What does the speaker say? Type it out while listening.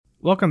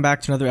Welcome back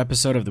to another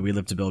episode of the We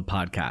Live to Build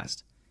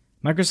podcast.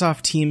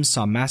 Microsoft Teams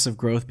saw massive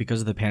growth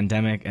because of the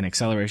pandemic and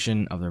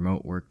acceleration of the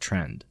remote work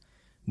trend.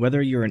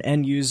 Whether you're an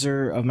end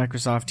user of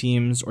Microsoft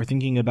Teams or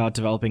thinking about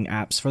developing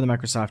apps for the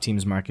Microsoft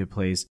Teams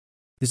marketplace,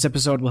 this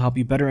episode will help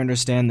you better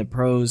understand the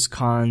pros,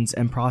 cons,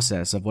 and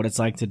process of what it's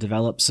like to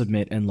develop,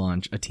 submit, and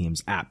launch a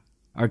Teams app.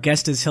 Our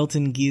guest is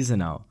Hilton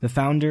Giesenow, the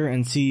founder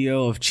and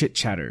CEO of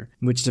ChitChattr,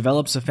 which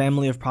develops a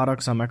family of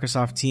products on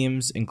Microsoft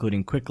Teams,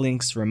 including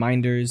Quicklinks,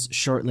 Reminderz,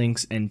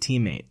 Shortlinks, and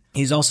Teammate.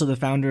 He's also the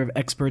founder of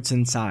Experts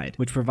Inside,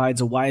 which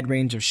provides a wide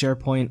range of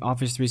SharePoint,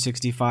 Office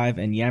 365,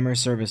 and Yammer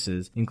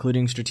services,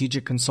 including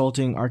strategic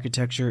consulting,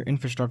 architecture,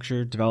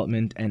 infrastructure,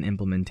 development, and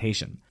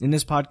implementation. In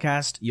this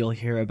podcast, you'll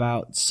hear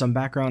about some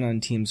background on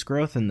Teams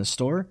growth in the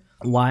store,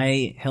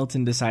 why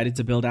Hilton decided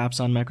to build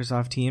apps on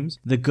Microsoft Teams,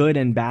 the good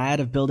and bad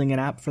of building an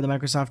app for the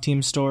Microsoft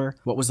Teams store,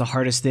 what was the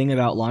hardest thing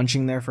about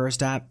launching their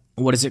first app,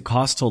 what does it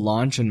cost to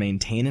launch and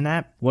maintain an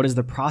app, what is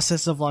the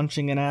process of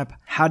launching an app,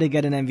 how to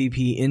get an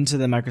MVP into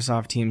the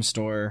Microsoft Teams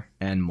store,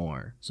 and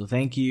more. So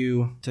thank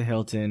you to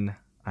Hilton.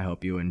 I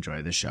hope you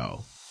enjoy the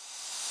show.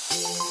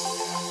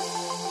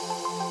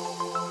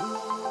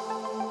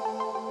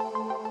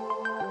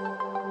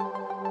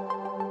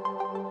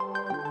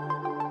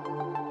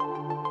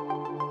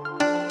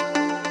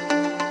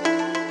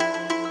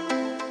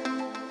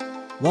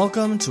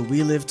 Welcome to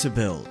We Live to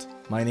Build.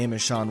 My name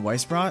is Sean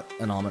Weisbrot,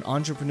 and I'm an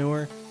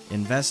entrepreneur,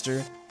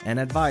 investor, and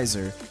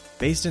advisor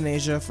based in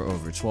Asia for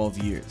over 12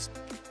 years.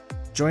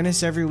 Join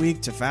us every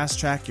week to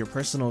fast-track your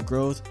personal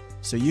growth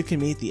so you can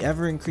meet the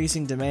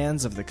ever-increasing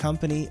demands of the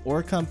company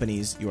or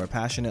companies you are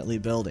passionately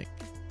building.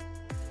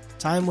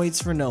 Time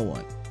waits for no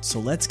one, so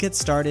let's get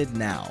started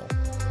now.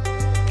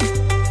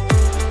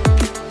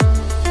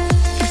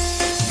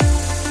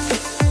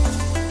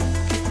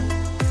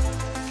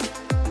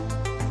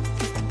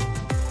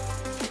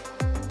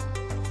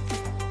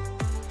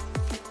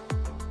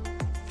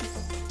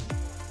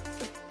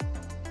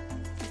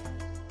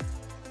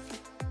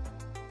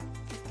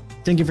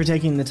 Thank you for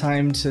taking the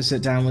time to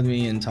sit down with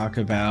me and talk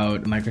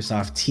about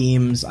Microsoft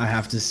Teams. I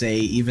have to say,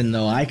 even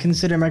though I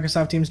consider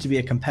Microsoft Teams to be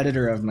a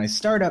competitor of my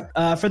startup,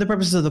 for the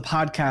purposes of the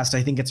podcast,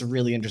 I think it's a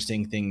really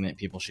interesting thing that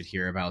people should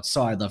hear about.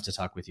 So I'd love to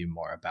talk with you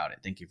more about it.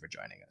 Thank you for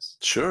joining us.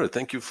 Sure.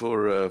 Thank you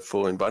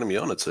for inviting me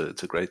on. It's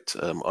a great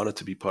honor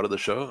to be part of the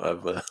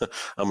show.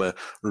 I'm a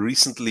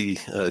recently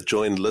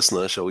joined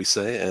listener, shall we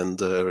say, and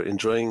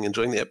enjoying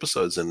the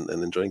episodes and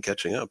enjoying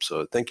catching up.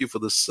 So thank you for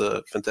this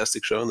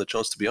fantastic show and the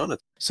chance to be on it.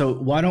 So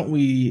why don't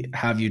we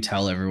have you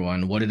tell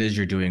everyone what it is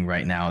you're doing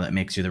right now that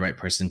makes you the right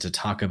person to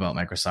talk about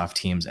Microsoft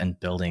Teams and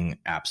building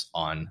apps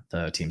on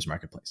the Teams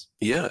marketplace?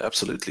 Yeah,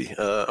 absolutely.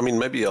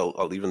 Maybe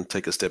I'll even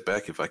take a step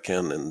back if I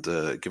can and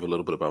give a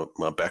little bit about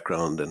my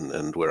background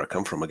and where I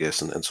come from, I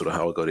guess, and sort of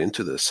how I got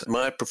into this.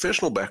 My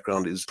professional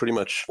background is pretty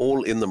much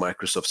all in the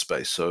Microsoft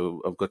space.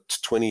 So I've got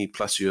 20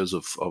 plus years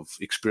of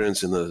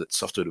experience in the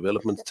software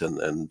development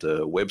and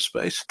web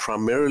space,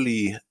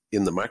 primarily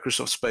in the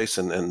Microsoft space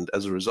and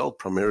as a result,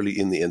 primarily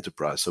in the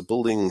enterprise. So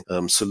building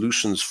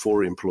solutions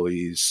for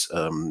employees,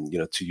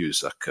 to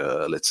use like,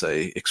 let's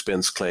say,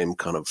 expense claim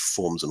kind of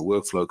forms and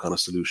workflow kind of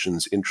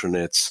solutions,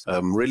 intranets.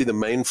 Really the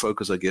main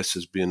focus, I guess,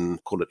 has been,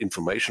 call it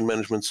information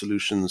management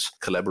solutions,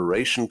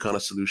 collaboration kind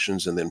of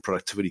solutions, and then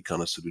productivity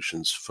kind of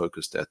solutions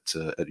focused at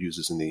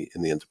users in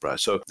the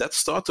enterprise. So that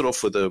started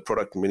off with a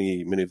product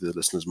many of the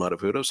listeners might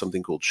have heard of,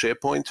 something called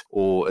SharePoint,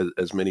 or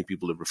as many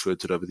people have referred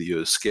to it over the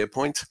years,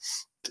 ScarePoint.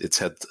 It's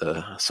had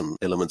some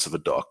elements of a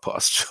dark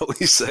past, shall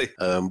we say,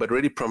 but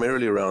really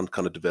primarily around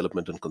kind of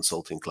development and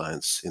consulting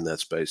clients in that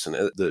space. And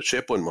the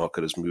SharePoint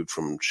market has moved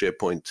from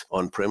SharePoint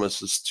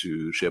on-premises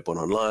to SharePoint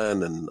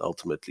Online and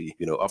ultimately,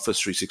 Office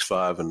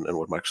 365 and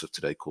what Microsoft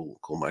today call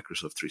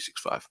Microsoft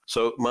 365.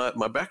 So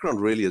my background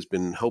really has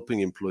been helping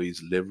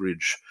employees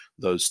leverage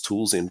those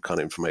tools in kind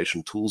of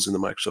information tools in the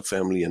Microsoft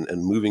family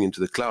and moving into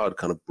the cloud,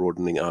 kind of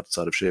broadening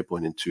outside of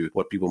SharePoint into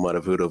what people might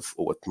have heard of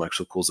or what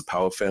Microsoft calls the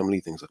Power Family,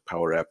 things like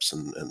Power Apps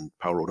and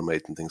Power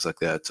Automate and things like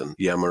that, and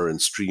Yammer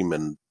and Stream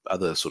and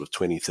other sort of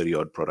 20, 30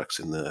 odd products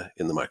in the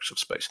Microsoft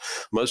space.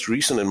 Most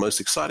recent and most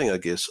exciting, I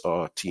guess,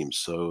 are Teams.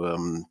 So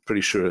I'm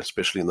pretty sure,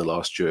 especially in the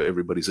last year,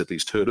 everybody's at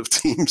least heard of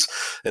Teams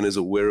and is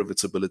aware of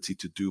its ability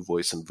to do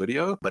voice and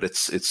video, but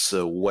it's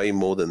way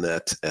more than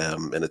that.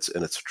 And it's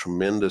a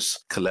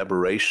tremendous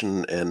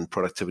collaboration and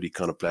productivity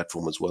kind of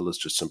platform, as well as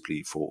just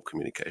simply for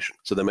communication.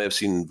 So they may have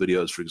seen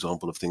videos, for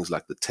example, of things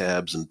like the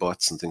tabs and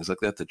bots and things like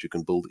that you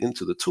can build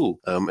into the tool.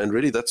 And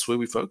really that's where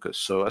we focus.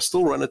 So I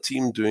still run a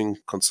team doing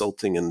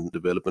consulting and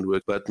development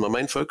work, but my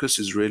main focus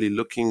is really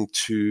looking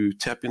to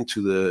tap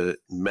into the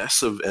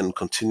massive and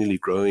continually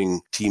growing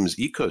Teams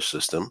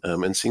ecosystem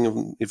and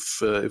seeing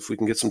if we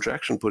can get some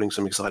traction putting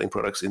some exciting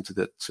products into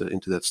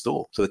that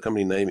store. So the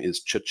company name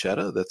is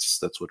ChitChattr.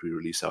 That's what we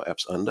release our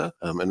apps under,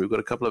 and we've got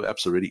a couple of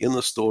apps already in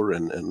the store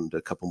and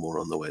a couple more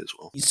on the way as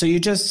well. So you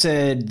just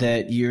said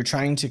that you're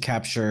trying to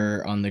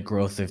capture on the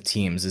growth of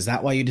Teams. Is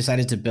that why you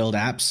decided to build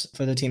apps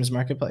for the Teams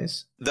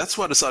marketplace? That's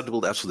why I decided to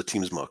build apps for the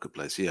Teams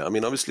marketplace. Yeah, I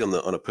mean, obviously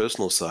on a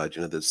personal side,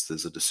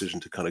 there's a decision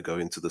to kind of go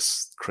into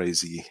this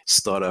crazy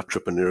startup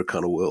entrepreneur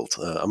kind of world.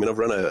 I've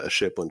run a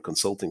SharePoint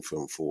consulting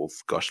firm for,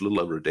 a little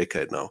over a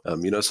decade now.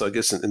 So I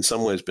guess in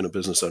some ways been a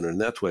business owner in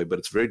that way, but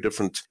it's very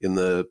different in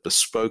the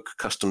bespoke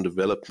custom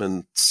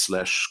development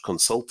 /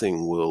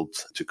 consulting world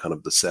to kind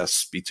of the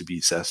SaaS,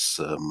 B2B SaaS,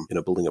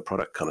 building a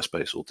product kind of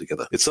space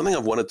altogether. It's something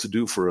I've wanted to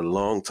do for a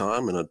long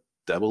time, and I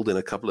dabbled in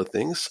a couple of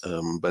things,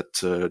 but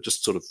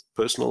just sort of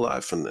personal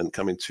life and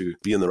coming to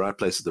be in the right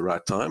place at the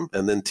right time.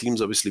 And then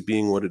Teams obviously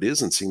being what it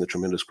is and seeing the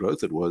tremendous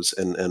growth it was,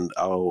 and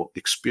our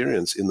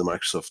experience in the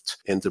Microsoft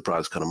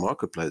enterprise kind of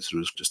marketplace, it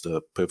was just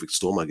a perfect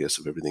storm, I guess,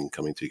 of everything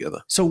coming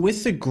together. So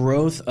with the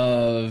growth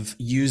of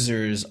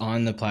users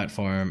on the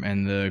platform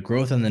and the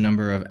growth in the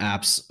number of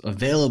apps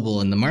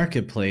available in the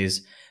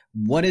marketplace,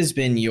 what has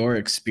been your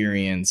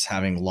experience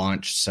having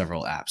launched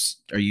several apps?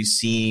 Are you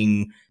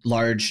seeing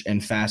large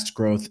and fast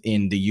growth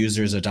in the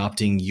users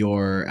adopting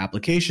your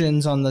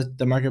applications on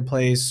the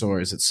marketplace, or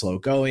is it slow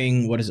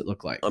going? What does it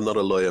look like? I'm not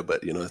a lawyer,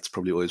 but it's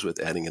probably always worth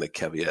adding in a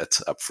caveat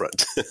up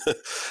front.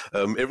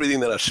 Everything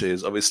that I share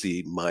is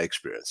obviously my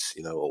experience,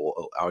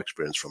 or our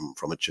experience from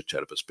a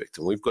ChitChattr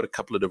perspective. We've got a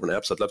couple of different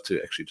apps. I'd love to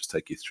actually just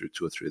take you through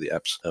 2 or 3 of the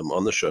apps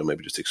on the show,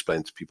 maybe just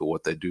explain to people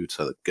what they do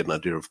so they get an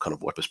idea of kind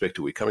of what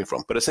perspective we're coming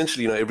from. But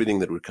essentially, everything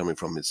that we're coming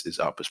from is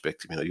our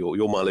perspective.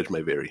 Your mileage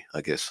may vary,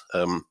 I guess.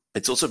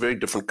 It's also very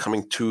different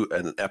coming to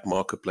an app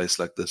marketplace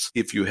like this.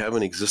 If you have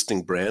an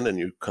existing brand and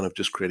you're kind of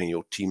just creating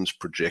your team's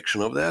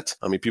projection of that,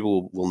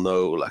 people will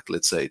know, like,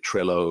 let's say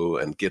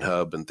Trello and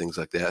GitHub and things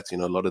like that. A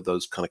lot of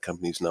those kind of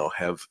companies now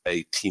have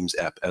a Teams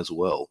app as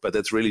well. But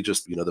that's really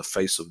just, the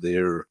face of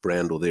their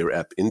brand or their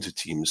app into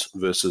Teams,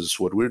 versus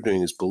what we're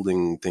doing is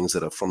building things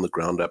that are from the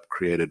ground up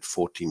created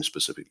for Teams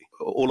specifically.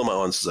 All of my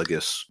answers, I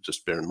guess,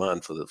 just bear in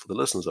mind for the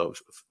listeners, are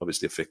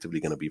obviously effectively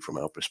going to be from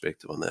our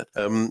perspective on that.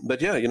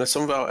 But yeah,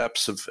 some of our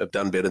apps have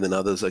done better than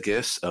others, I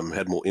guess,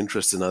 had more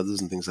interest than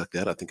others and things like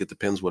that. I think it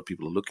depends what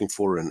people are looking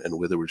for and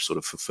whether we're sort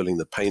of fulfilling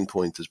the pain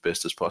point as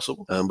best as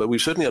possible. But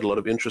we've certainly had a lot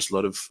of interest, a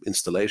lot of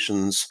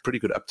installations, pretty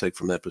good uptake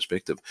from that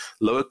perspective.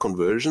 Lower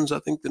conversions, I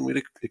think, than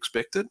we'd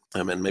expected.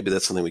 And maybe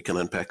that's something we can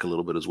unpack a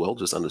little bit as well,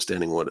 just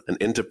understanding what an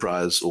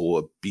enterprise or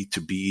a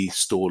B2B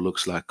store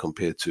looks like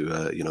compared to,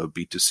 a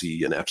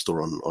B2C, an app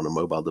store on a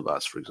mobile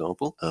device, for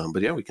example.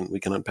 But yeah, we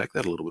can unpack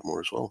that a little bit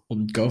more as well.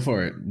 Well, go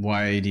for it.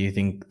 Why do you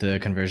think the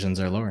conversions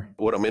are lower?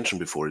 What I mentioned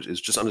before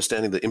is just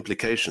understanding the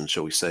implications,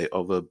 shall we say,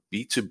 of a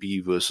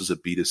B2B versus a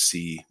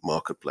B2C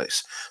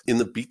marketplace. In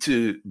the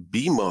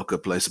B2B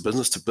marketplace, a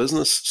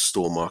business-to-business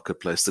store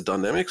marketplace, the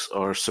dynamics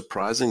are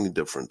surprisingly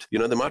different.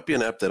 There might be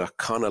an app that I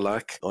kind of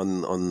like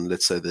on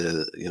let's say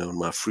on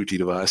my Fruity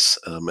device,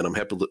 and I'm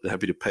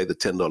happy to pay the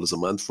 $10 a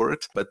month for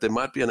it. But there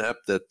might be an app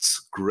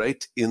that's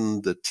great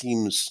in the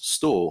Teams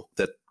store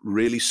that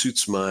really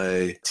suits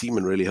my team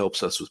and really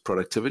helps us with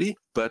productivity.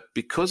 But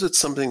because it's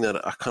something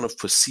that I kind of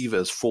perceive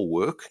as for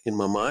work in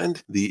my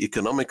mind, the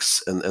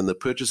economics and the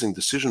purchasing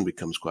decision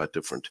becomes quite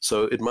different.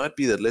 So it might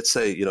be that, let's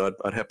say,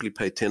 I'd happily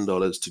pay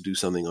 $10 to do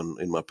something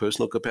in my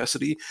personal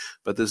capacity,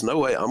 but there's no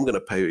way I'm going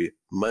to pay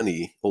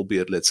money,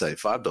 albeit, let's say,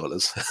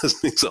 $5 as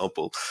an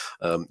example.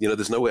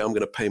 There's no way I'm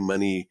going to pay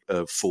money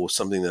for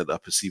something that I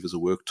perceive as a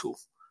work tool,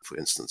 for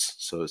instance.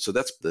 So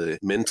that's the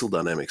mental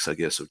dynamics, I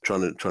guess, of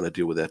trying to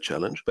deal with that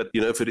challenge. But,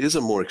 if it is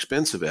a more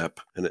expensive app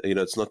and,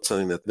 it's not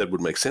something that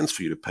would make sense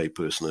for you to pay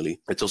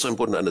personally, it's also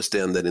important to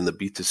understand that in the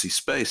B2C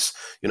space,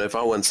 if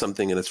I want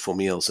something and it's for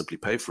me, I'll simply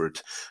pay for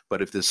it.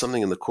 But if there's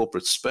something in the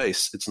corporate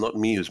space, it's not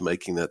me who's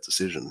making that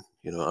decision.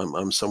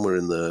 I'm somewhere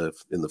in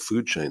the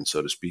food chain,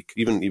 so to speak,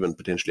 even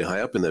potentially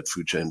high up in that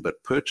food chain.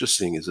 But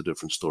purchasing is a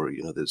different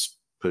story. There's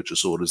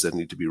purchase orders that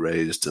need to be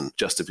raised and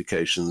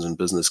justifications and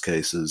business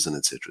cases and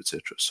et cetera, et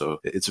cetera. So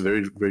it's a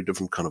very, very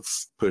different kind of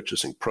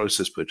purchasing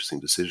process, purchasing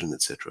decision,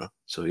 et cetera.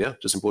 So yeah,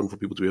 just important for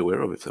people to be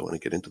aware of if they want to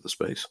get into the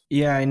space.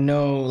 Yeah, I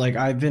know,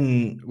 I've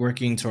been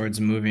working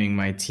towards moving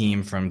my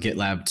team from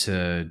GitLab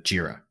to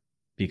Jira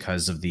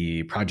because of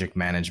the project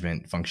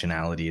management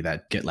functionality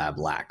that GitLab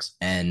lacks.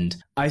 And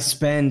I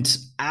spent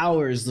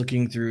hours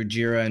looking through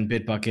Jira and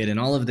Bitbucket and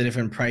all of the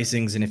different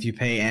pricings, and if you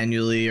pay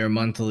annually or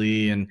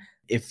monthly, and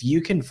if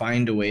you can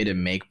find a way to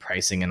make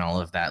pricing and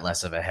all of that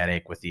less of a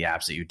headache with the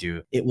apps that you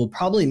do, it will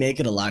probably make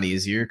it a lot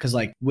easier. Because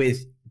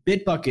with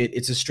Bitbucket,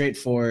 it's a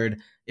straightforward,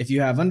 if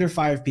you have under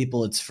 5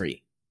 people, it's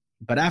free.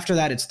 But after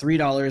that, it's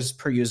 $3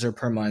 per user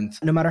per month,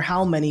 no matter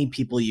how many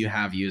people you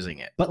have using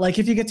it. But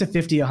if you get to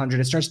 50, 100,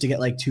 it starts to get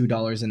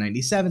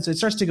 $2.97. So it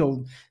starts to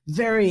go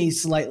very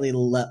slightly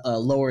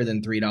lower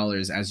than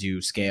 $3 as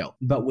you scale.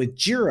 But with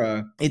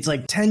Jira, it's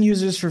 10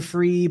 users for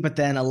free, but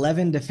then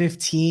 11 to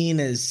 15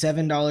 is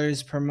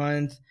 $7 per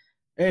month.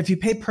 If you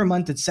pay per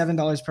month, it's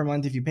 $7 per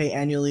month. If you pay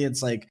annually,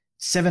 it's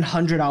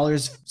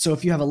 $700. So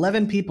if you have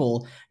 11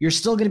 people, you're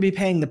still going to be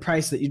paying the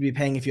price that you'd be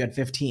paying if you had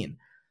 15.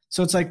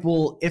 So it's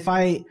well,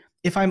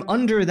 if I'm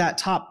under that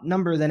top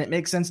number, then it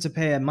makes sense to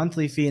pay a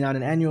monthly fee, not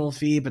an annual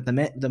fee, but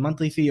the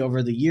monthly fee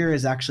over the year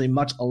is actually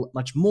much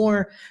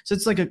more. So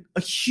it's a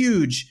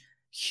huge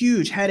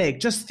huge headache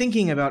just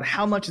thinking about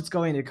how much it's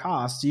going to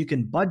cost so you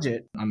can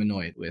budget. I'm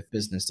annoyed with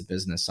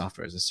business-to-business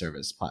software as a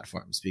service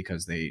platforms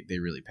because they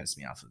really piss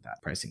me off with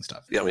that pricing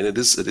stuff. Yeah, I mean, it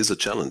is a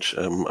challenge.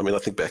 I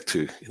think back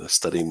to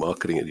studying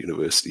marketing at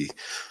university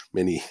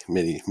many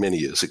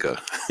years ago,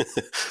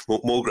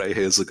 more gray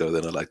hairs ago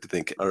than I like to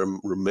think. I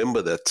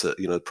remember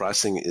that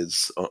pricing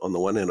is, on the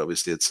one hand,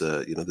 obviously it's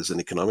there's an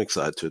economic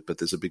side to it, but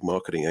there's a big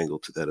marketing angle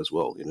to that as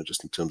well.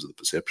 Just in terms of the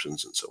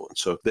perceptions and so on.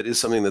 So that is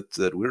something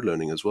that we're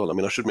learning as well. I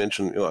mean, I should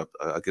mention,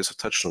 I guess I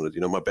touched on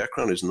it. My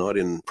background is not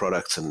in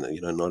products and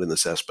not in the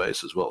SaaS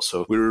space as well.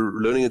 So we're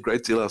learning a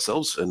great deal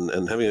ourselves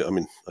and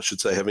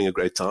having a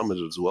great time at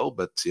it as well.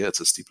 But yeah, it's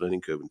a steep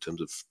learning curve in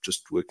terms of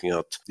just working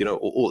out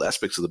all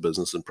aspects of the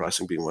business, and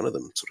pricing being one of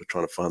them. Sort of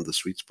trying to find the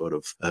sweet spot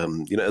of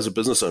as a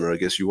business owner, I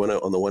guess you want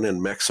to, on the one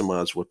hand,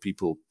 maximize what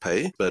people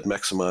pay, but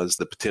maximize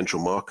the potential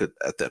market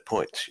at that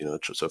point.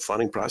 So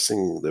finding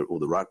pricing or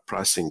the right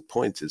pricing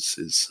point is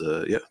it's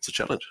a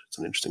challenge. It's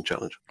an interesting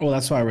challenge. Well,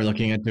 that's why we're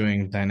looking at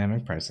doing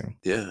dynamic pricing.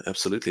 Yeah,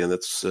 absolutely. And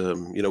that's,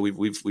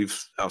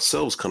 we've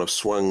ourselves kind of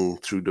swung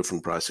through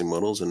different pricing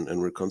models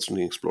and we're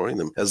constantly exploring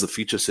them as the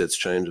feature sets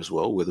change as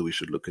well, whether we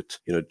should look at,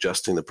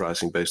 adjusting the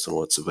pricing based on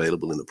what's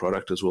available in the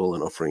product as well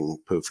and offering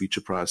per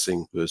feature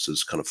pricing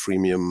versus kind of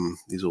freemium.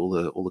 These are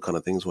all the kind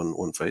of things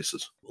one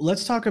faces.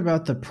 Let's talk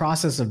about the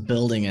process of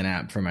building an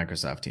app for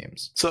Microsoft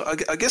Teams. So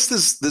I guess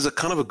there's a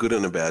kind of a good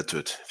and a bad to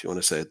it, if you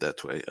want to say it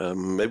that way.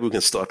 Maybe we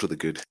can start with the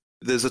good.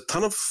 There's a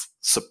ton of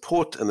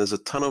support and there's a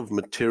ton of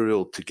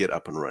material to get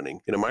up and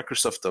running.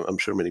 Microsoft, I'm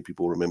sure many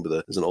people remember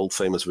there's an old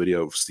famous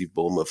video of Steve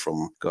Ballmer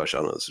from, I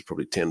don't know, this is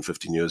probably 10,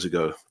 15 years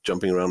ago,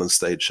 jumping around on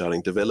stage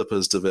shouting,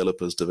 developers,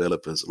 developers,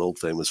 developers, an old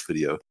famous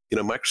video.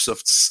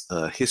 Microsoft's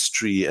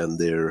history and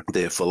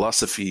their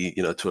philosophy,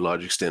 to a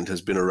large extent,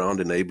 has been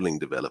around enabling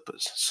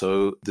developers.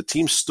 So the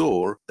Team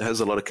Store has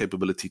a lot of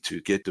capability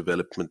to get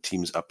development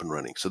teams up and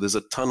running. So there's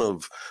a ton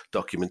of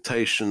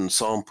documentation,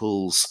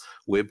 samples,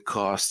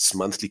 webcasts,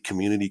 monthly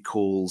community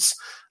calls,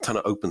 a ton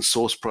of open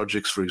source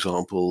projects, for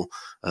example.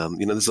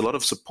 There's a lot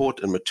of support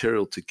and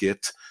material to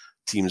get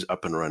teams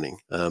up and running.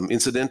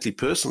 Incidentally,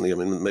 personally,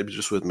 maybe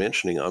just worth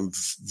mentioning, I'm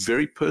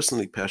very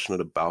personally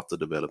passionate about the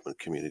development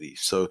community.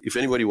 So if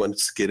anybody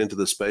wants to get into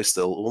the space,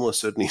 they'll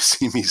almost certainly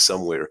see me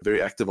somewhere.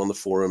 Very active on the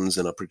forums,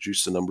 and I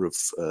produce a number of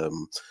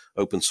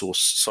open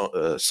source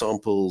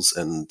samples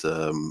and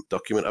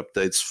document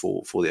updates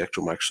for the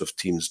actual Microsoft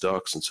Teams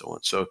docs and so on.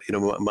 So,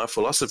 my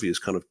philosophy is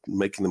kind of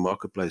making the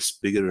marketplace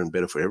bigger and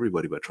better for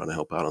everybody by trying to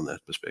help out on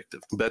that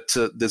perspective. But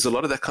there's a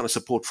lot of that kind of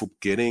support for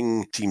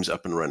getting teams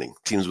up and running,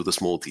 teams with a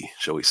small t,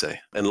 shall we say,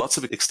 and lots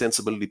of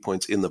extensibility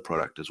points in the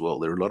product as well.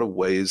 There are a lot of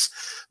ways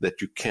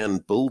that you can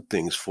build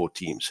things for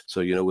teams.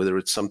 So, whether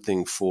it's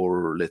something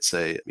for, let's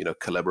say,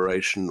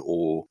 collaboration,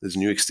 or there's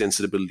new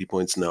extensibility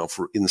points now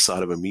for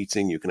inside of a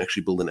meeting, you can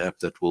actually build an app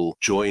that will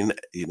join,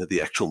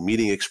 the actual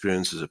meeting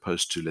experience as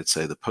opposed to, let's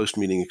say, the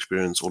post-meeting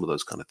experience, all of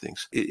those kind of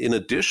things. In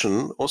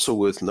addition, also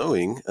worth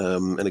knowing,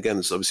 and again,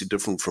 it's obviously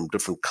different from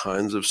different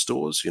kinds of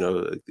stores,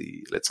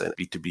 let's say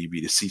B2B,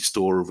 B2C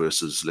store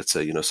versus, let's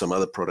say, some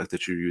other product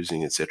that you're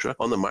using, etc.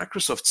 On the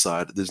Microsoft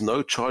side, there's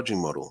no charging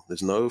model.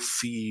 There's no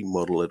fee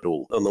model at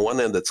all. On the one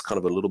hand, that's kind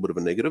of a little bit of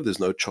a negative. There's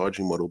no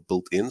charging model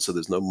built in, so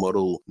there's no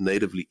model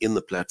natively in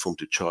the platform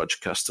to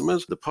charge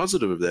customers. The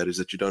positive of that is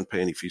that you don't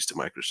pay any fees to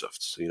Microsoft.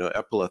 So,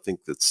 Apple, I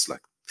think that's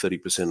like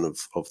 30%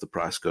 of the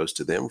price goes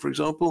to them, for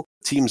example.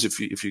 Teams, if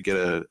you get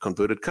a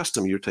converted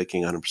customer, you're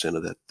taking 100%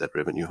 of that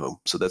revenue home.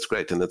 So that's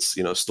great. And that's,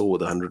 a store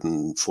with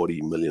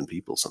 140 million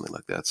people, something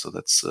like that. So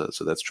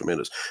that's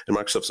tremendous. And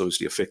Microsoft's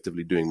obviously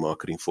effectively doing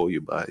marketing for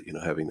you by,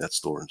 having that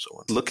store and so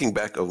on. Looking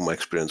back over my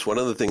experience, one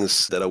of the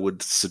things that I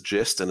would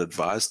suggest and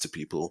advise to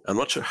people, I'm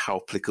not sure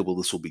how applicable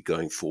this will be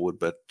going forward,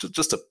 but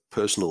just a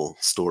personal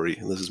story,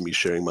 and this is me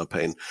sharing my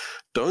pain.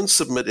 Don't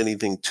submit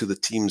anything to the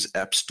Teams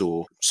App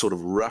Store sort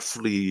of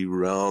roughly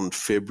around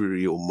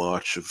February or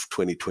March of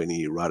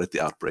 2020, right at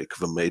the outbreak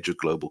of a major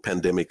global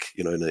pandemic,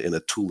 in a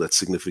tool that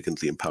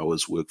significantly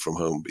empowers work from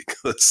home,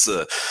 because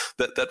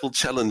that will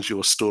challenge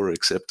your store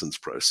acceptance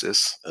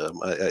process.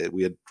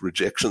 We had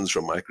rejections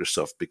from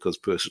Microsoft because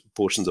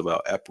portions of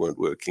our app weren't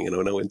working. And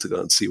when I went to go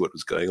and see what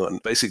was going on,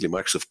 basically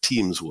Microsoft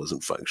Teams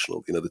wasn't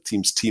functional. The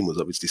Teams team was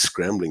obviously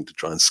scrambling to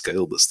try and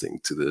scale this thing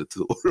to the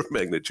order of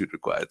magnitude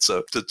required.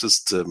 So to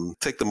just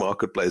take the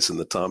marketplace and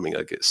the timing,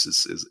 I guess,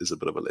 is a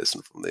bit of a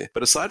lesson from there.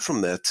 But aside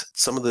from that,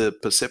 some of the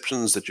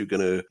perceptions that you're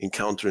going to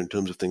encounter in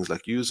terms of things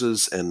like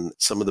users and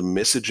some of the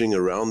messaging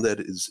around that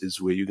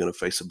is where you're going to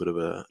face a bit of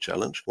a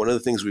challenge. One of the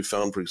things we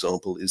found, for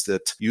example, is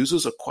that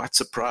users are quite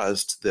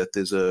surprised that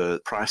there's a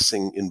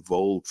pricing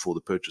involved for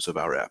the purchase of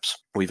our apps.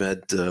 We've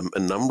had a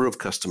number of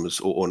customers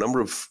or a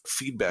number of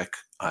feedback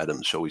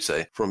items, shall we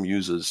say, from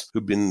users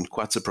who've been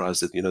quite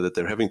surprised that, that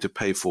they're having to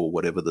pay for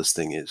whatever this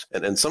thing is.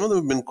 And some of them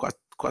have been quite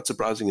quite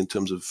surprising in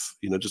terms of,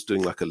 just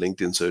doing like a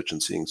LinkedIn search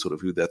and seeing sort of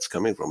who that's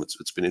coming from.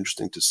 It's been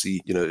interesting to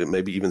see,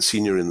 maybe even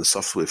senior in the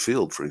software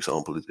field, for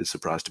example, is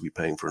surprised to be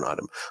paying for an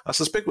item. I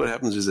suspect what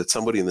happens is that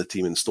somebody in the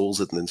team installs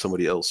it and then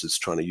somebody else is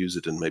trying to use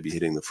it and maybe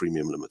hitting the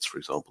freemium limits, for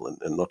example,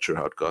 and not sure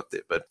how it got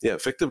there. But yeah,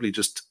 effectively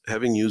just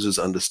having users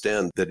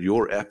understand that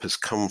your app has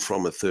come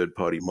from a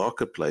third-party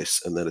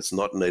marketplace and that it's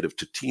not native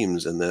to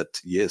Teams, and that,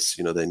 yes,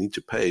 they need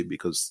to pay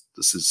because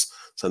this is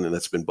something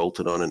that's been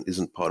bolted on and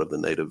isn't part of the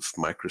native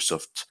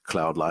Microsoft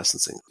cloud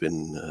licensing.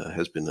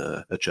 Has been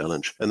a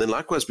challenge. And then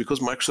likewise, because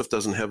Microsoft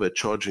doesn't have a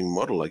charging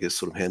model, I guess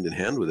sort of hand in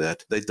hand with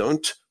that, they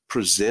don't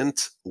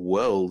present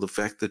well the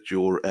fact that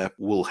your app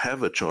will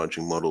have a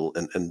charging model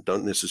and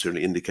don't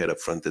necessarily indicate up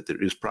front that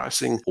there is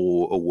pricing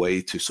or a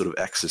way to sort of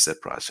access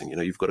that pricing.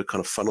 You've got to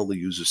kind of funnel the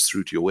users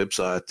through to your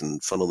website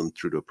and funnel them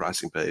through to a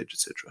pricing page,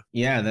 etc.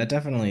 Yeah, that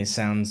definitely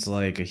sounds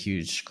like a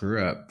huge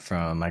screw up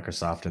from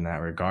Microsoft in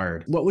that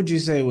regard. What would you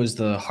say was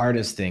the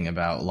hardest thing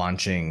about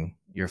launching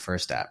your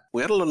first app?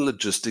 We had a lot of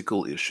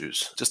logistical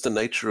issues, just the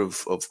nature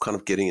of kind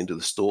of getting into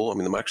the store. I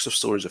mean, the Microsoft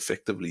Store is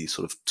effectively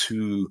sort of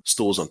two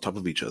stores on top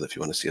of each other, if you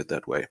want to see it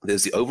that way.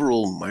 There's the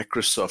overall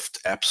Microsoft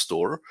App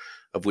Store,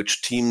 of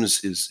which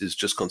Teams is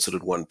just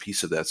considered one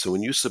piece of that. So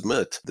when you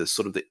submit, the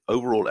sort of the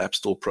overall App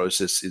Store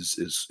process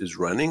is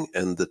running,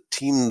 and the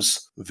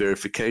Teams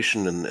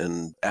verification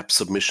and app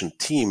submission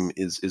team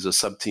is a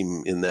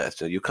sub-team in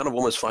that. You're kind of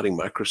almost fighting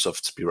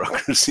Microsoft's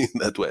bureaucracy in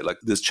that way. Like,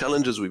 there's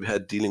challenges we've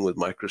had dealing with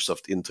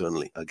Microsoft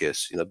internally, I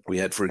guess. We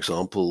had, for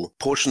example,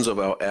 portions of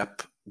our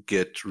app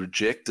get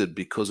rejected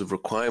because of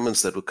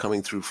requirements that were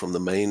coming through from the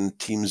main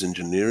Teams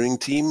engineering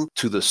team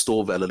to the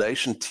store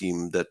validation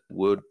team that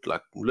were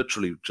like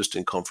literally just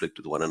in conflict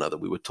with one another.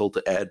 We were told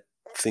to add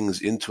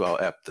things into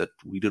our app that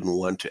we didn't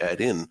want to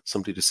add in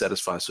simply to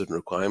satisfy certain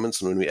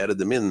requirements. And when we added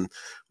them in,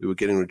 we were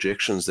getting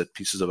rejections that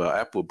pieces of our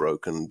app were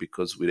broken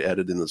because we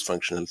added in this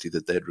functionality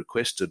that they'd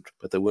requested,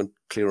 but they weren't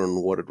clear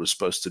on what it was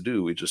supposed to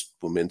do. We just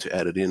were meant to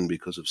add it in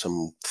because of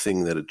some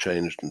thing that had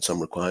changed in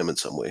some requirement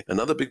somewhere.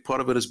 Another big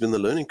part of it has been the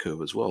learning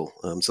curve as well.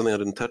 Something I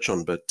didn't touch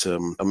on, but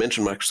I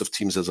mentioned Microsoft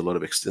Teams has a lot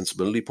of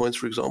extensibility points,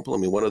 for example. I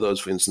mean, one of those,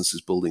 for instance, is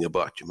building a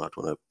bot. You might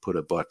want to put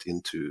a bot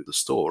into the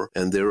store,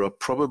 and there are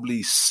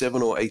probably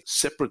 7 or 8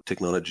 separate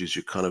technologies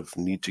you kind of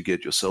need to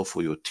get yourself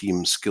or your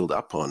team skilled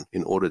up on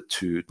in order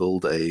to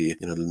build a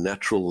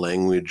natural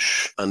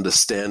language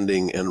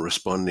understanding and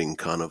responding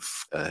kind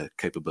of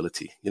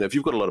capability. If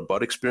you've got a lot of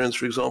bot experience,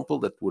 for example,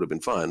 that would have been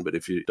fine. But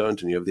if you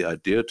don't and you have the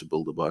idea to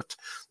build a bot,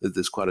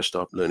 there's quite a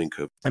steep learning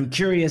curve. I'm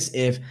curious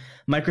if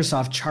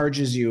Microsoft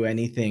charges you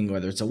anything,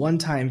 whether it's a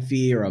one-time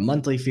fee or a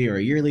monthly fee or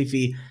a yearly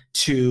fee,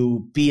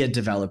 to be a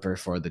developer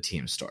for the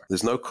Teams store.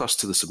 There's no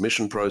cost to the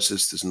submission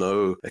process. There's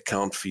no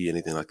account fee,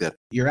 anything like that.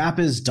 Your app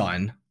is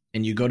done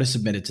and you go to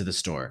submit it to the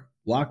store.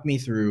 Walk me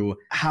through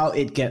how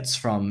it gets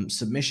from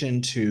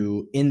submission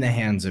to in the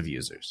hands of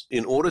users.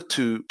 In order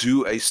to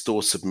do a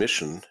store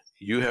submission,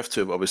 you have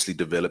to have obviously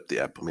developed the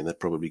app. I mean, that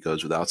probably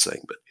goes without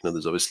saying, but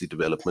there's obviously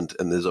development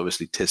and there's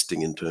obviously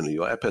testing internally.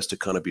 Your app has to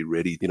kind of be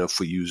ready,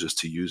 for users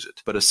to use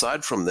it. But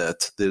aside from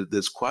that,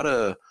 there's quite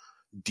a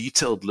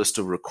detailed list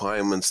of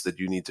requirements that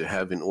you need to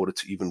have in order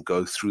to even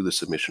go through the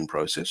submission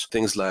process.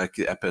 Things like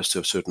the app has to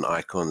have certain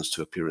icons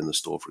to appear in the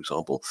store, for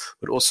example,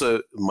 but also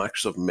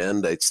Microsoft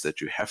mandates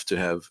that you have to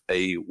have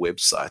a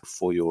website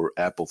for your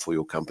app or for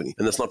your company.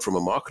 And that's not from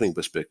a marketing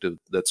perspective.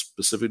 That's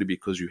specifically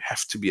because you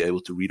have to be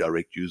able to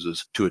redirect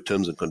users to a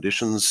terms and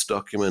conditions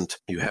document.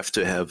 You have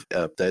to have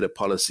data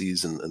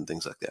policies and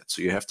things like that.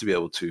 So you have to be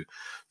able to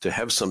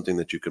have something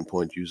that you can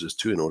point users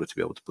to in order to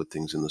be able to put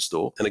things in the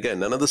store. And again,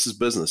 none of this is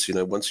business.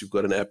 Once you've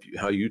got an app,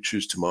 how you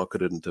choose to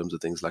market it in terms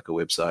of things like a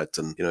website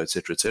and, et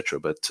cetera, et cetera.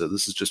 But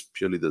this is just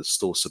purely the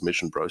store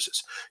submission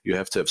process. You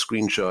have to have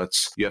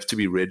screenshots. You have to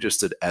be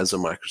registered as a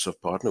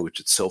Microsoft partner, which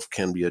itself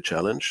can be a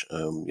challenge.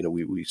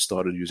 We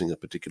started using a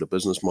particular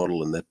business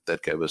model, and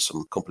that gave us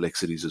some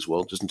complexities as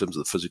well, just in terms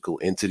of the physical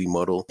entity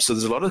model. So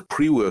there's a lot of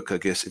pre-work, I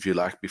guess, if you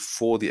like,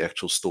 before the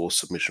actual store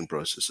submission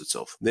process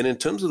itself. Then in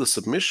terms of the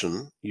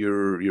submission,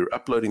 you're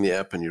uploading the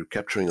app and you're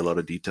capturing a lot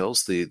of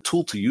details. The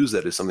tool to use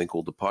that is something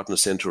called the Partner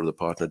Center or the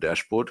Partner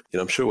Dashboard.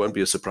 I'm sure it won't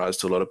be a surprise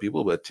to a lot of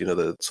people, but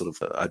the sort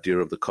of idea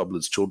of the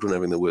cobbler's children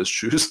having the worst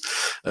shoes.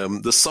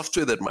 The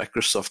software that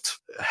Microsoft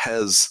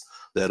has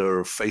that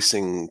are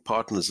facing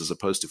partners as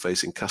opposed to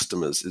facing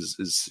customers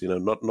is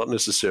not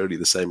necessarily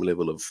the same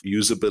level of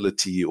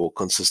usability or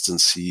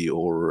consistency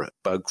or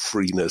bug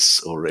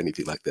freeness or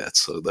anything like that.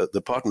 So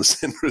the Partner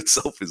Center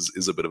itself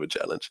is a bit of a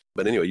challenge.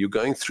 But anyway, you're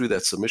going through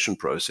that submission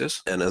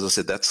process. And as I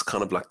said, that's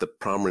kind of like the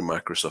primary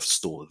Microsoft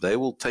store. They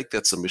will take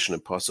that submission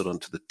and pass it on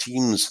to the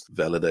Teams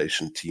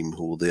validation team,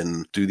 who will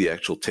then do the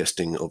actual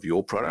testing of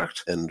your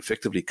product and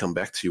effectively come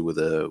back to you with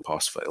a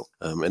pass-fail.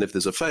 And if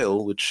there's a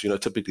fail, which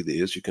typically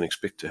there is, you can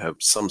expect to have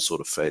some sort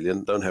of failure.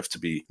 And don't have to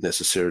be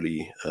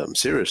necessarily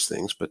serious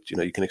things, but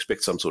you can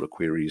expect some sort of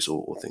queries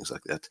or things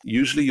like that.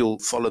 Usually you'll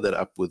follow that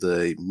up with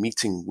a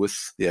meeting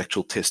with the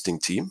actual testing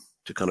team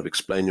to kind of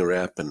explain your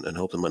app and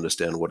help them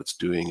understand what it's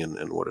doing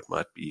and what it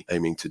might be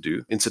aiming to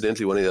do.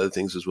 Incidentally, one of the other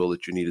things as well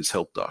that you need is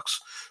help docs.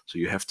 So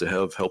you have to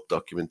have help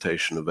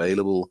documentation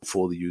available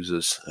for the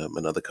users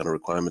and other kind of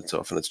requirements.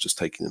 Often it's just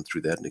taking them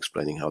through that and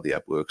explaining how the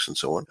app works and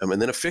so on.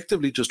 And then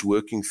effectively just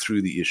working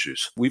through the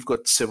issues. We've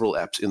got several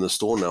apps in the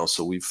store now,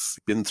 so we've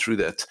been through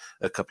that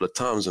a couple of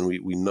times, and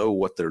we know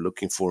what they're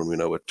looking for, and we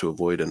know what to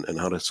avoid and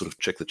how to sort of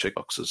check the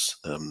checkboxes,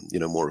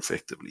 more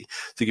effectively.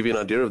 To give you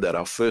an idea of that,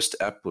 our first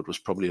app was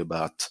probably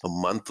about a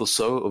month or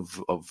so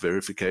of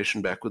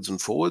verification backwards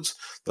and forwards.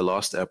 The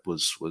last app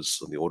was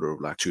on the order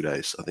of like 2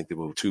 days. I think there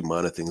were 2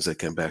 minor things they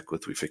came back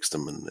with. We fixed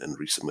them and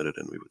resubmitted,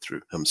 and we were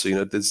through.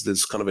 So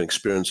there's kind of an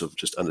experience of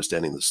just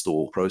understanding the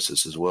store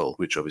process as well,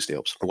 which obviously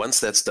helps. Once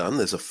that's done,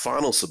 there's a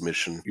final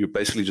submission. You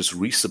basically just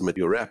resubmit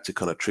your app to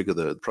kind of trigger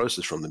the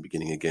process from the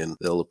beginning again.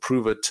 They'll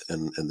approve it,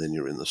 and then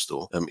you're in the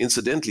store.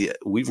 Incidentally,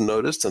 we've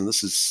noticed, and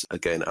this is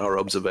again our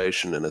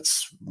observation, and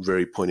it's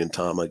very point in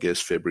time, I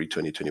guess, February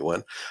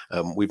 2021.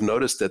 We've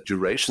noticed that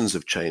durations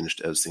have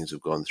changed as things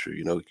have gone through.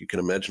 You can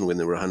imagine when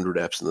there were 100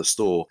 apps in the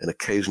store, and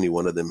occasionally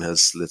one of them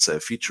has, let's say, a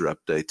feature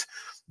update.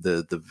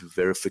 The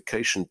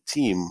verification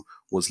team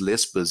was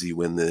less busy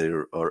when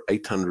there are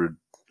 800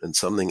 and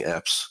something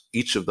apps,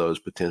 each of those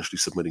potentially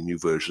submitting new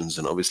versions,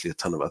 and obviously a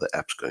ton of other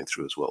apps going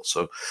through as well.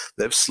 So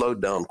they've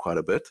slowed down quite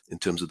a bit in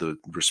terms of the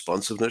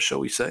responsiveness,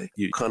 shall we say.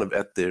 You're kind of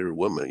at their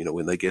whim.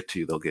 When they get to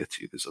you, they'll get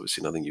to you. There's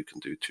obviously nothing you can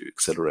do to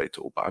accelerate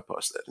or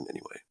bypass that in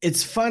any way.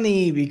 It's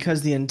funny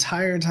because the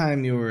entire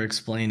time you were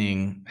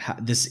explaining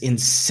this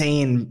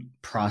insane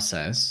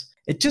process,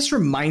 it just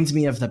reminds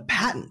me of the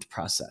patent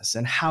process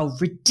and how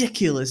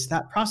ridiculous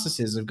that process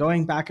is of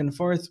going back and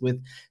forth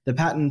with the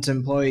patent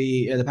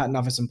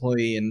office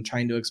employee and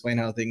trying to explain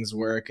how things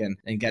work and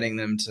getting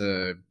them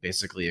to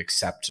basically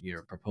accept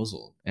your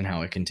proposal, and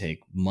how it can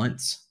take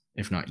months,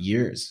 if not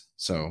years.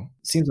 So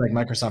it seems like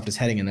Microsoft is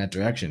heading in that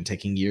direction,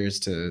 taking years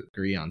to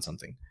agree on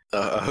something.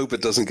 I hope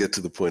it doesn't get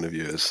to the point of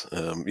years.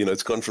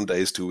 It's gone from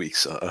days to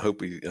weeks. I hope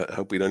we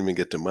don't even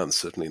get to months.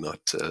 Certainly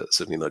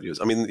not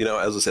years. I mean,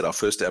 as I said, our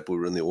first app, we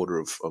were in the order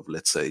of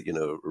let's say,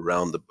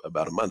 around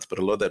about a month. But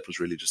a lot of that was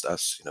really just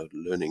us,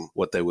 learning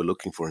what they were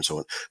looking for and so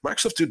on.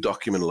 Microsoft do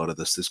document a lot of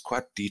this. There's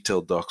quite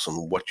detailed docs on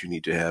what you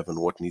need to have and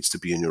what needs to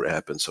be in your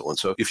app and so on.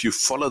 So if you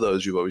follow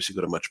those, you've obviously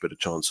got a much better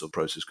chance of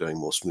process going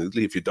more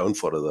smoothly. If you don't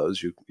follow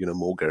those, you're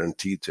more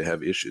guaranteed to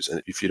have issues.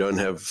 And if you don't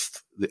have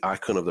the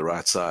icon of the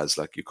right size,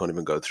 like you can't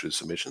even go through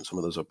submission. Some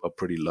of those are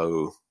pretty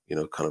low,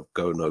 kind of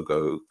go, no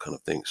go kind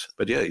of things.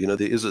 But yeah,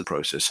 there is a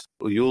process.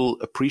 You'll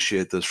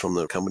appreciate this from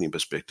the company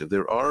perspective.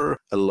 There are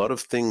a lot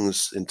of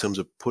things in terms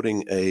of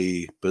putting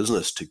a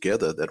business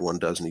together that one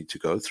does need to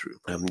go through.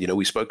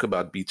 We spoke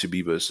about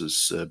B2B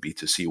versus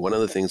B2C. One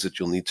of the things that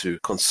you'll need to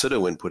consider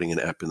when putting an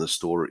app in the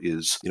store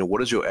is, what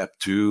does your app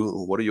do?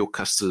 What do your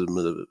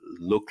customers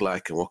look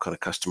like? And what kind of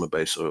customer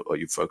base are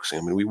you focusing?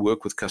 I mean, we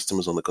work with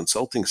customers on the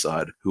consulting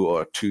side who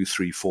are 2,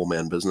 3,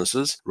 4-man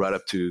businesses, right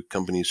up to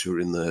companies who are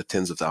in the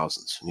tens of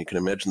thousands. And you can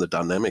imagine the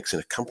dynamics in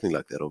a company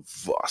like that are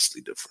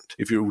vastly different.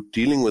 If you're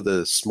dealing with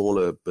a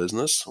smaller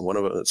business,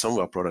 some of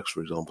our products,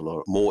 for example,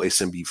 are more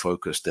SMB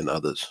focused than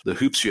others. The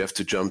hoops you have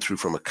to jump through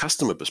from a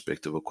customer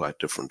perspective are quite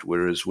different.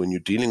 Whereas when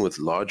you're dealing with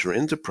larger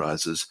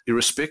enterprises,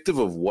 irrespective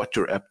of what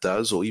your app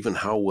does or even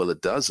how well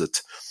it does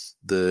it,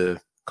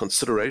 the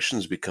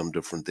considerations become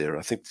different there.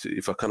 I think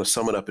if I kind of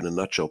sum it up in a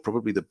nutshell,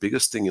 probably the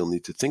biggest thing you'll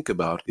need to think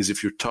about is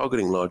if you're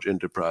targeting large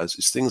enterprise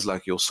is things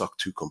like your SOC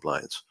 2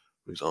 compliance.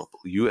 For example,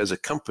 you as a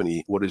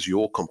company, what is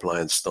your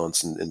compliance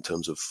stance in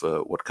terms of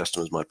what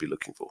customers might be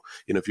looking for?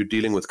 If you're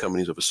dealing with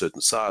companies of a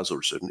certain size or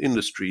a certain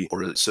industry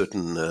or a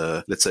certain,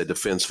 let's say,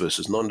 defense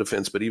versus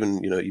non-defense, but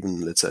even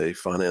let's say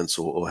finance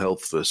or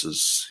health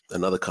versus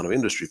another kind of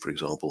industry, for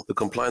example, the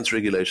compliance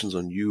regulations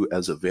on you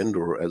as a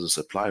vendor or as a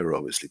supplier are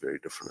obviously very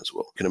different as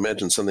well. You can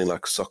imagine something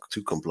like SOC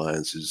 2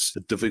 compliance is a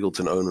difficult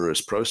and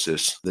onerous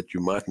process that you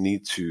might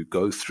need to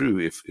go through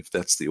if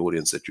that's the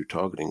audience that you're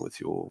targeting with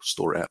your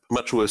store app.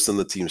 Much worse than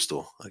the team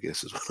store, I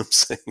guess is what I'm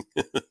saying.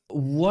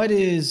 What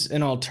is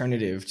an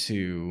alternative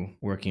to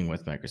working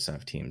with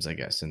Microsoft Teams, I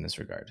guess, in this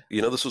regard?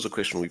 This was a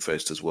question we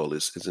faced as well,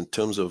 is in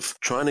terms of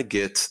trying to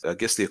get, I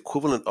guess, the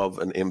equivalent of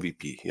an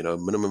MVP,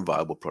 minimum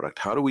viable product.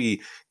 How do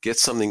we get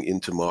something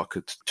into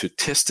market to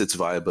test its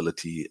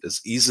viability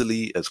as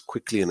easily, as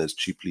quickly, and as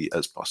cheaply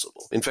as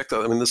possible? In fact,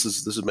 I mean, this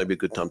is maybe a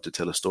good time to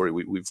tell a story.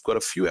 We've got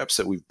a few apps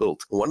that we've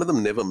built. One of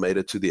them never made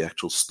it to the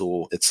actual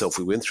store itself.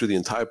 We went through the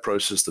entire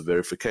process, the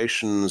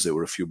verifications. There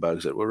were a few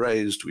bugs that were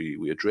raised.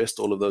 We addressed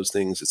all of those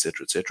things,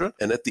 etc., etc.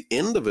 And at the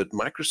end of it,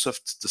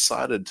 Microsoft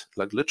decided,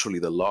 like literally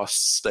the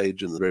last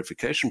stage in the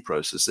verification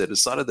process, they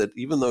decided that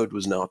even though it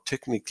was now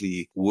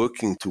technically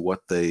working to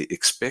what they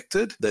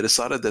expected, they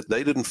decided that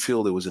they didn't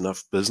feel there was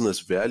enough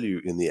business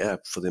value in the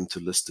app for them to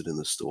list it in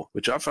the store,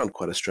 which I found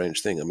quite a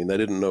strange thing. I mean, they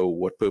didn't know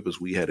what purpose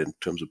we had in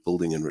terms of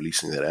building and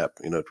releasing that app.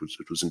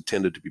 It was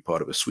intended to be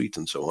part of a suite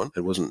and so on.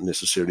 It wasn't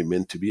necessarily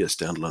meant to be a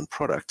standalone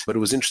product, but it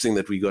was interesting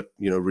that we got,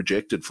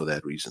 rejected for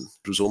that reason.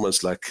 It was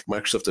almost like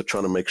Microsoft are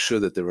trying to make sure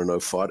that there are no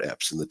card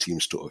apps in the team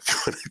store, if you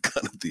want,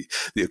 kind of the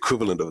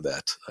equivalent of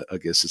that, I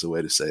guess is a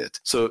way to say it.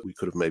 So we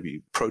could have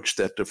maybe approached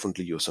that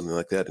differently or something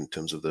like that in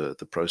terms of the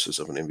process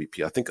of an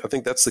MVP. I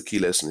think that's the key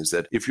lesson, is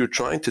that if you're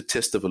trying to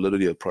test the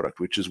validity of a product,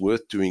 which is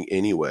worth doing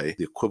anyway,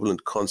 the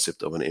equivalent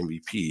concept of an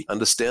MVP,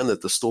 understand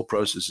that the store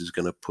process is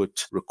going to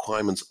put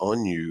requirements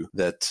on you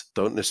that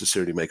don't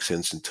necessarily make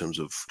sense in terms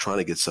of trying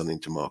to get something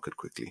to market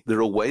quickly. There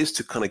are ways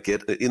to kind of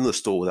get in the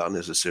store without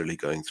necessarily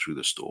going through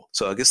the store.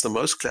 So I guess the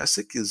most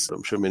classic is,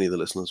 I'm sure many of the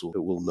listeners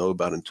will know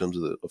about in terms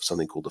of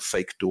something called a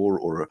fake door,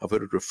 or I've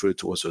heard it referred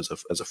to also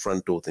as a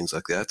front door, things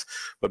like that.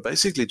 But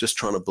basically just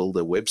trying to build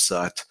a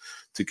website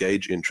to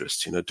gauge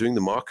interest, doing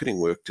the marketing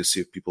work to see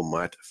if people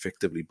might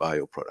effectively buy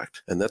your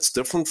product. And that's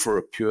different for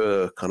a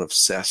pure kind of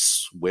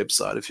SaaS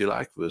website, if you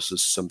like,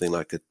 versus something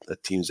like a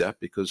Teams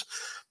app, because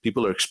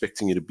people are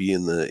expecting you to be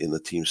in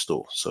the Teams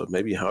store. So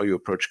maybe how you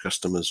approach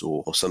customers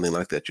or something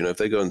like that. If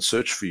they go and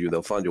search for you,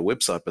 they'll find your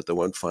website, but they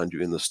won't find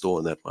you in the store,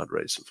 and that might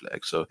raise some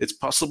flags. So it's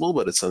possible,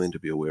 but it's something to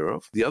be aware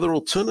of. The other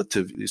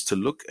alternative is to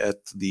look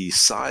at the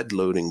side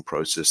loading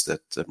process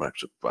that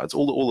Microsoft provides.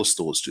 All the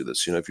stores do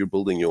this. If you're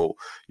building your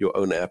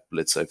own app,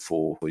 let's say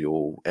for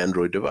your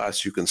Android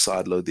device, you can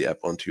side load the app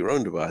onto your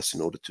own device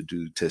in order to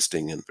do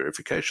testing and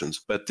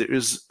verifications. But there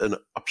is an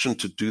option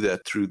to do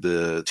that through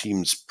the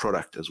Teams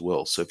product as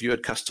well. So if you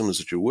had customers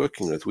that you're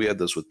working with, we had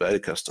this with beta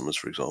customers,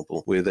 for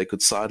example, where they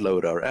could side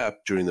load our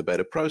app during the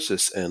beta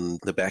process, and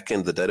the back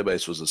end, the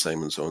database was the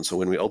same and so on. So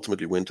when we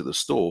ultimately went to the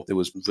store, there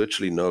was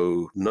virtually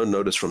no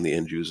notice from the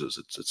end users.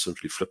 It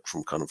simply flipped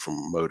from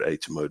mode A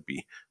to mode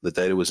B. The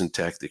data was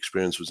intact, the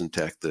experience was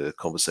intact, the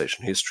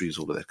conversation histories,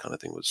 all of that kind of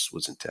thing was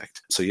intact.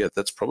 So yeah,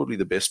 that's probably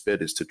the best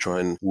bet, is to try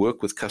and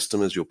work with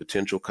customers, your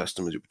potential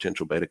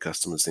beta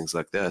customers, things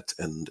like that,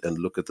 and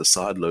look at the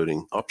side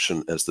loading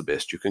option as the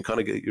best. You can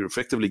you're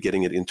effectively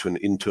getting it into an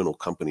internal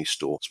company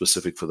store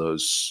specific for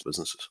those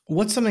businesses.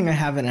 What's something I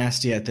haven't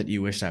asked yet that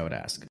you wish I would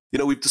ask?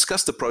 We've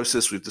discussed the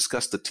process, we've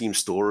discussed the team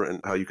store and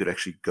how you could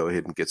actually go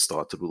ahead and get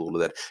started with all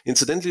of that.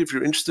 Incidentally, if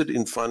you're interested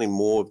in finding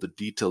more of the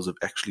details of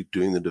actually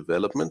doing the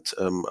development,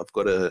 I've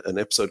got an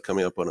episode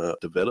coming up on a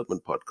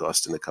development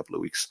podcast in a couple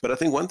of weeks. But I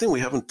think one thing we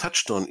haven't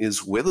touched on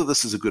is whether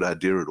this is a good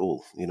idea at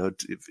all.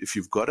 If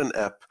you've got an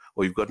app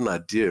or you've got an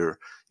idea,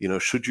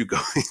 should you go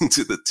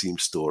into the team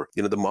store?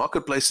 The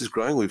marketplace is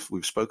growing.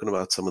 We've spoken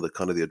about some of the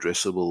the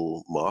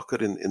addressable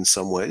market in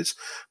some ways,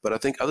 but I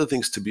think other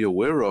things to be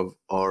aware of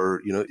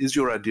are, is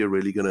your idea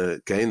really going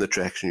to gain the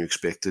traction you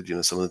expected?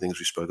 Some of the things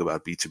we spoke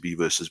about, B2B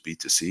versus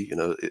B2C,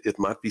 it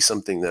might be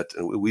something that,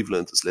 and we've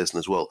learned this lesson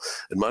as well,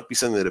 it might be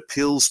something that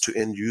appeals to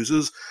end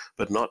users,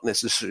 but not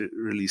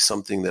necessarily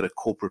something that a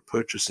corporate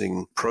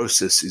purchasing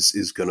process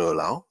is going to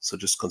allow. So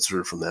just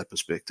consider it from that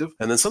perspective.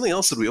 And then something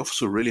else that we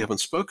also really haven't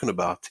spoken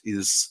about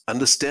is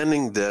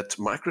understanding that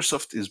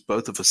Microsoft is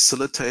both a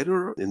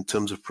facilitator in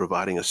terms of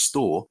providing a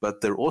store,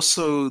 but they're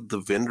also the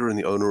vendor and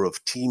the owner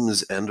of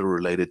Teams and a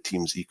related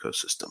Teams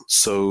ecosystem.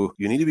 So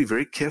you need to be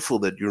very careful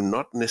that you're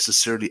not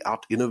necessarily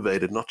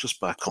out-innovated, not just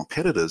by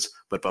competitors,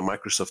 but by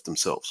Microsoft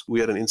themselves. We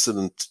had an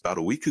incident about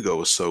a week ago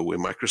or so where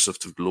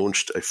Microsoft have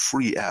launched a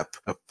free app,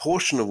 a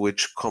portion of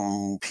which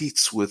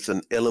competes with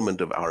an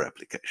element of our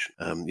application.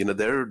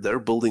 They're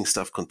building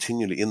stuff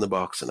continually in the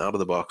box and out of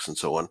the box and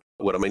so on.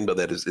 What I mean by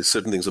that is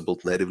certain things are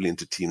built natively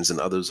into Teams and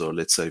others are,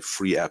 let's say,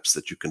 free apps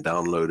that you can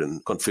download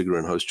and configure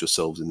and host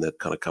yourselves in that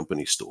kind of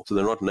company store. So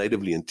they're not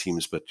natively in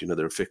Teams, but,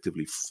 they're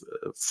effectively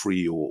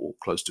free or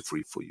close to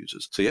free for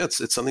users. So yeah,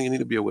 it's something you need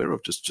to be aware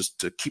of. Just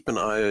to keep an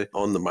eye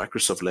on the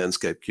Microsoft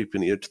landscape, keep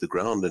an ear to the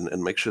ground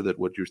and make sure that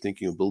what you're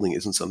thinking of building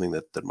isn't something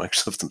that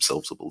Microsoft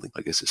themselves are building.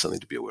 I guess is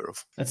something to be aware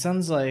of. That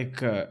sounds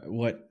like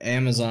what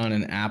Amazon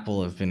and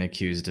Apple have been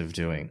accused of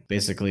doing.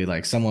 Basically,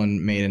 like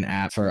someone made an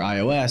app for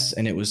iOS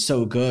and it was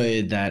so good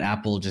that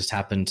Apple just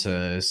happened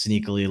to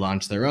sneakily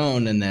launch their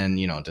own and then,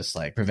 just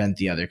like prevent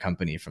the other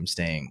company from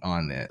staying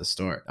on the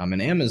store.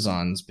 And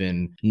Amazon's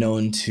been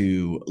known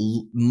to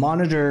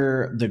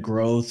monitor the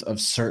growth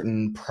of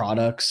certain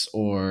products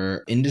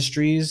or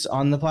industries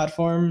on the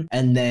platform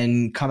and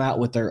then come out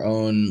with their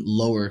own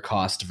lower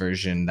cost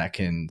version that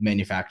can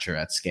manufacture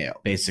at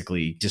scale.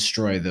 Basically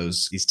destroy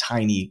these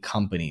tiny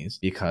companies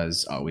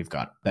because, we've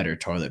got better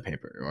toilet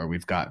paper or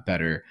we've got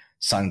better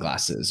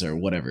sunglasses or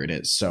whatever it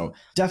is. So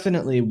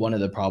definitely one of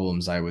the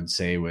problems I would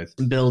say with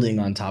building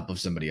on top of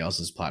somebody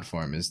else's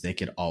platform is they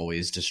could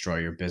always destroy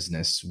your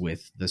business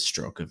with the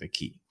stroke of a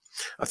key.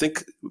 I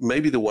think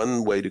maybe the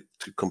one way to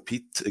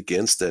compete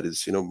against that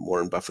is,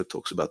 Warren Buffett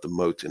talks about the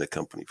moat in a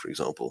company, for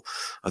example.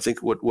 I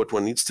think what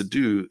one needs to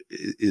do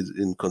is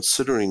in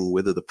considering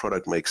whether the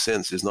product makes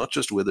sense is not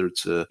just whether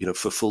it's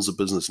fulfills a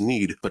business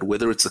need, but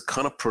whether it's a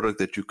kind of product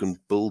that you can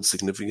build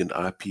significant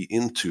IP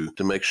into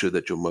to make sure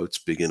that your moat's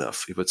big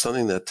enough. If it's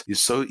something that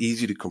is so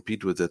easy to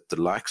compete with that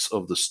the likes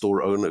of the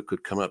store owner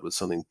could come out with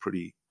something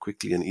pretty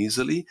quickly and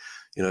easily,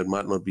 it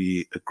might not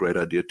be a great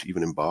idea to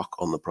even embark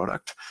on the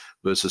product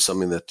versus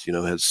something that,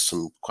 has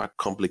some quite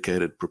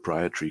complicated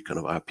proprietary kind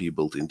of IP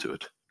built into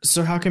it.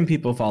 So how can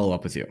people follow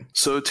up with you?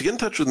 So to get in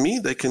touch with me,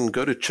 they can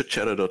go to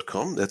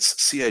chitchattr.com. That's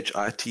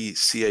ChitChattr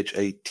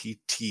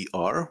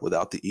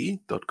without the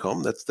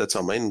E.com. That's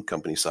our main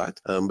company site.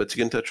 But to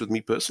get in touch with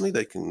me personally,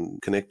 they can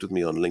connect with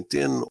me on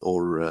LinkedIn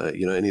or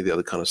any of the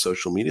other kind of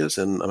social medias.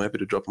 And I'm happy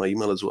to drop my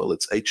email as well.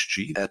 It's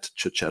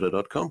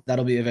hg@chitchattr.com.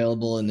 That'll be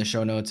available in the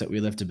show notes at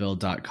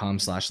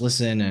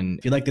welivetobuild.com/listen. And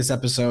if you like this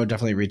episode,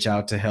 definitely reach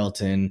out to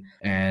Hilton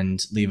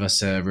and leave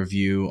us a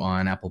review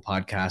on Apple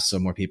Podcasts so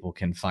more people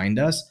can find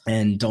us.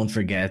 And don't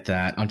forget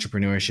that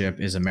entrepreneurship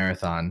is a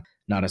marathon,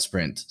 not a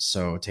sprint.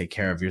 So take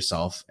care of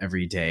yourself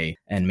every day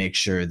and make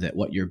sure that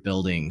what you're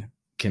building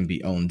can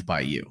be owned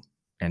by you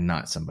and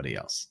not somebody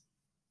else.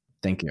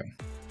 Thank you.